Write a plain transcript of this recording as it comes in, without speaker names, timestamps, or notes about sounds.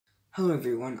Hello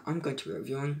everyone, I'm going to be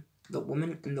reviewing The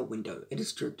Woman in the Window. It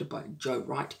is directed by Joe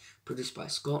Wright, produced by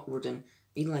Scott Rudin,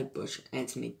 Eli Bush,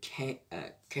 Anthony Katgas,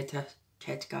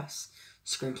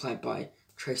 screenplay by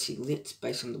Tracy Letts,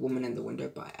 based on The Woman in the Window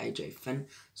by A.J. Finn,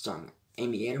 starring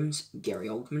Amy Adams, Gary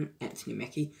Oldman, Anthony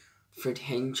Mackie, Fred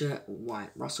Hanger,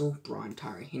 Wyatt Russell, Brian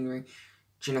Tyree Henry,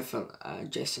 Jennifer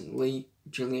Jason Leigh,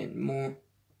 Julianne Moore.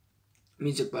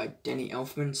 Music by Danny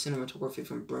Elfman, cinematography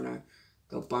from Bruno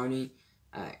Galboni,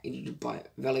 edited by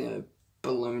Valio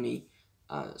Baloni,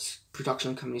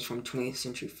 production companies from 20th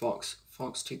Century Fox,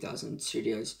 Fox 2000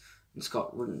 Studios, and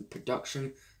Scott Rudin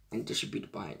Production, and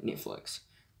distributed by Netflix.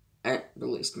 It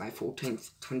released May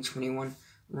 14th, 2021.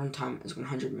 Runtime is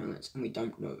 100 minutes, and we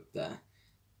don't know the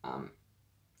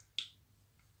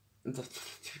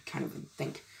kind of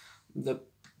think the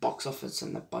box office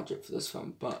and the budget for this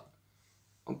film, but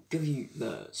I'll give you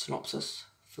the synopsis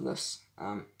for this.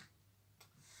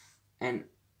 An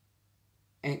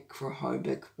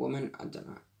acrohobic woman, I don't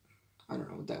know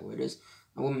what that word is,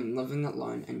 a woman living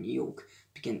alone in New York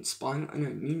begins spying on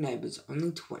her new neighbours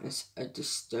only to witness a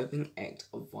disturbing act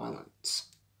of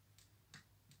violence.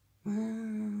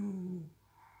 Well,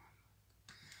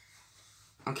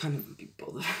 I can't even be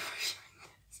bothered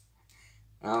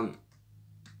showing this.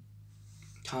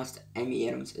 Cast: Amy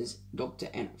Adams is Dr.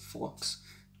 Anna Fox,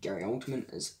 Gary Oldman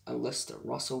is Alysta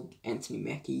Russell, Anthony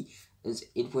Mackie is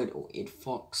Edward or Ed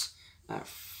Fox,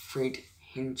 Fred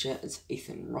Henger is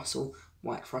Ethan Russell,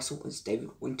 Wyatt Russell is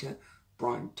David Winter,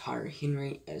 Brian Tyree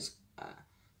Henry is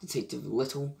Detective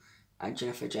Little,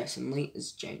 Jennifer Jason Leigh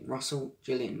is Jane Russell,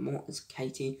 Julianne Moore is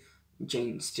Katie,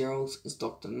 Jane Sterles is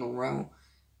Dr. Norrell,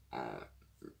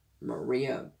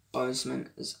 Maria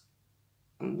Bozeman is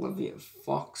Olivia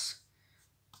Fox,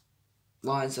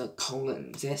 Liza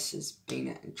Collins is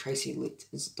Bina, and Tracy Letts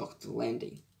is Dr.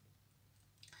 Landy.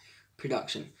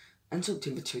 Production. In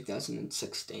September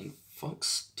 2016,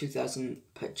 Fox 2000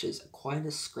 Pictures acquired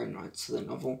the screen rights to the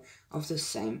novel of the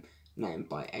same name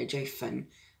by A.J. Finn.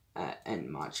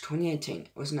 In March 2018, it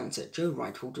was announced that Joe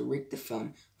Wright will direct the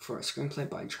film for a screenplay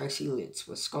by Tracy Letts,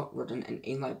 with Scott Rudin and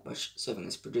Eli Bush serving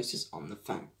as producers on the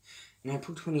film. In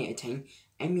April 2018,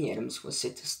 Amy Adams was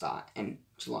set to star, and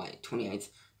July 28th,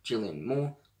 Julianne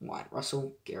Moore, Wyatt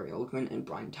Russell, Gary Oldman, and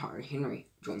Brian Tyree Henry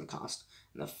joined the cast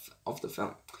of the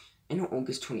film. In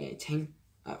August 2018,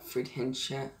 Fred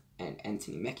Henger and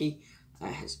Anthony Mackie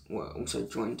were also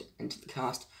joined into the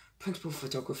cast. Principal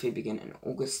photography began on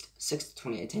August 6,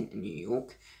 2018 in New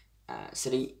York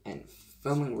City, and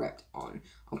filming wrapped on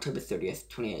October 30th,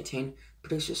 2018.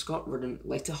 Producer Scott Rudin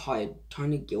later hired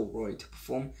Tony Gilroy to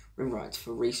perform rewrites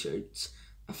for reshoots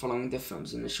following the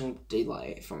film's initial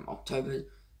delay from October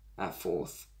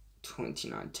 4th,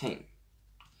 2019.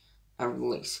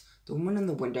 Release. The Woman in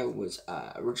the Window was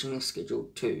originally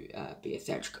scheduled to be a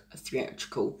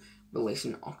theatrical release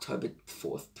on October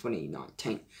 4th,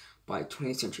 2019 by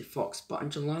 20th Century Fox, but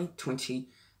on July 9th,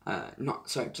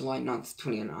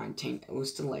 2019, it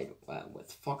was delayed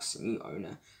with Fox's new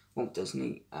owner, Walt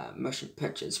Disney Motion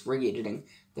Pictures, re-editing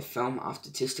the film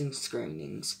after testing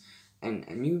screenings, and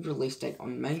a new release date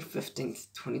on May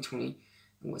 15th, 2020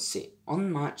 was set.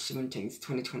 On March 17th,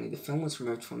 2020, the film was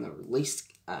removed from the release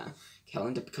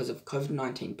calendar because of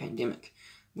COVID-19 pandemic,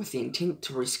 with the intent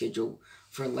to reschedule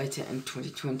for later in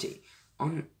 2020.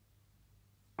 On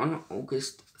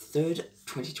August 3rd,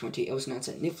 2020, it was announced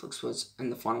that Netflix was in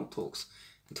the final talks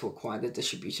to acquire the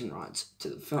distribution rights to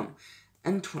the film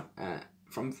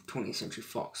from 20th Century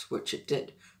Fox, which it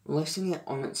did, releasing it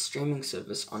on its streaming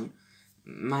service on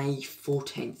May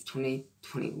 14th,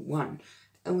 2021.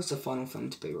 It was the final film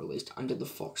to be released under the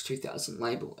Fox 2000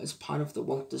 label as part of the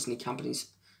Walt Disney Company's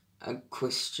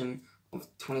acquisition of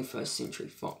 21st Century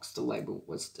Fox. The label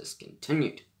was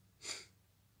discontinued.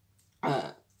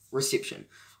 Reception.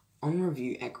 On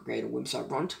review aggregator website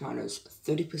Rotten Tomatoes,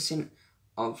 30%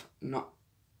 got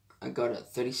a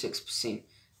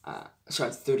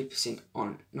 30%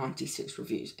 on 96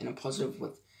 reviews, and a positive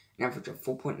with an average of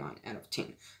 4.9 out of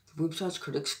 10. The website's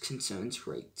critics' concerns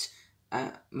rates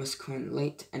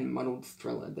misconnect and muddled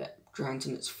thriller that drowns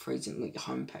in its freezingly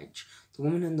homepage. The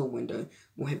Woman in the Window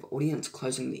will have audience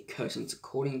closing their curtains,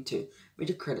 according to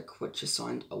Metacritic, which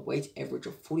assigned a weight average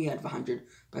of 40 out of 100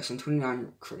 based on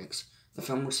 29 critics. The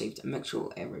film received mixed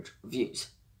average reviews.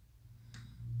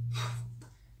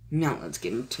 Now let's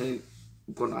get into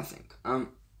what I think.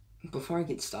 Before I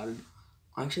get started,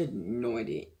 I actually had no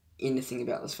idea anything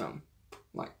about this film.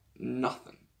 Like,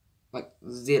 nothing. Like,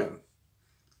 zero.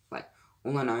 Like,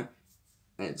 all I know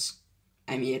is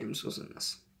Amy Adams was in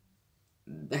this.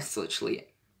 That's literally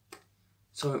it.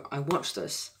 So I watched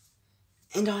this,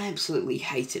 and I absolutely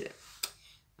hated it.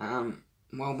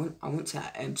 well, I wouldn't say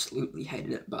I absolutely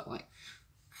hated it, but like,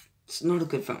 it's not a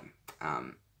good film.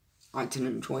 I didn't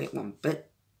enjoy it one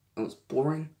bit. It was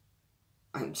boring.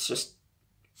 It's just,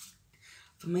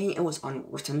 for me, it was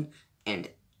unwritten and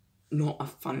not a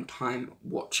fun time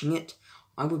watching it.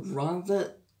 I would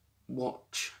rather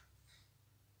watch.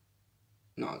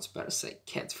 No, I was about to say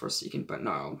Cats for a second, but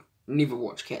no, I'll never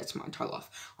watch Cats my entire life.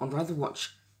 I'd rather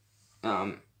watch,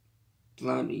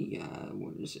 bloody,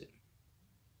 what is it?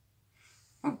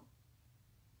 Oh.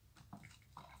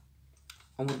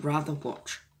 I would rather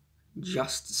watch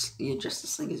Justice. Yeah,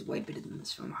 Justice League is way better than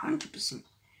this film, 100%.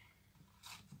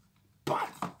 But,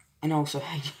 and I also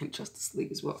hate Justice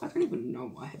League as well. I don't even know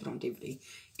why I have it on DVD.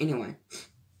 Anyway,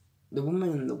 The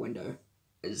Woman in the Window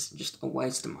is just a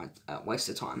waste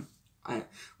of time.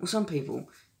 Some people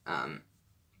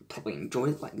probably enjoyed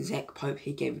it, like Zach Pope.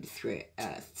 He gave it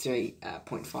a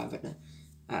 3.5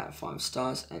 out of 5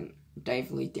 stars, and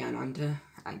Dave Lee Down Under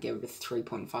gave it a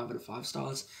 3.5 out of 5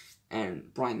 stars,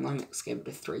 and Brian Lomax gave it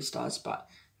a 3 stars. But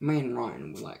me and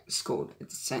Ryan were like scored at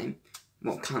the same.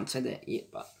 Well, can't say that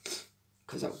yet, but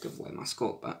because that would give away my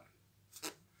score. But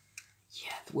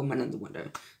yeah, The Woman in the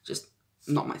Window, just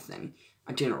not my thing.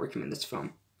 I do not recommend this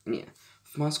film. And yeah,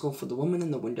 for my score for The Woman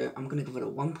in the Window, I'm going to give it a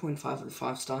 1.5 out of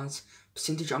 5 stars.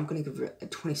 Percentage, I'm going to give it a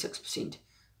 26%.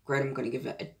 Grade, I'm going to give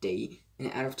it a D.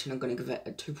 And out of 10, I'm going to give it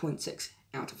a 2.6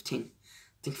 out of 10.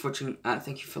 Thank you for watching.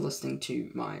 Thank you for listening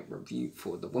to my review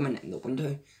for The Woman in the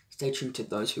Window. Stay tuned to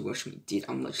Those Who Wish Me Dead.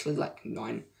 I'm literally like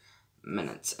 9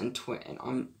 minutes into it, and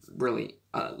I'm really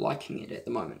liking it at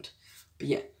the moment. But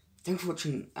yeah, thanks for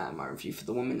watching my review for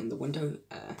The Woman in the Window.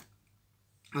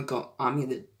 I got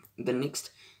Army, the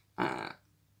next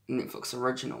Netflix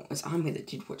original is Army of the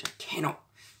Dead, which I cannot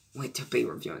wait to be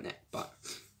reviewing that. But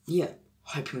yeah,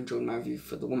 hope you enjoyed my review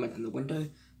for The Woman in the Window.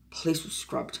 Please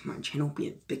subscribe to my channel, be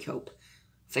a big help.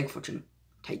 Thanks for watching.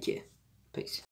 Take care. Peace.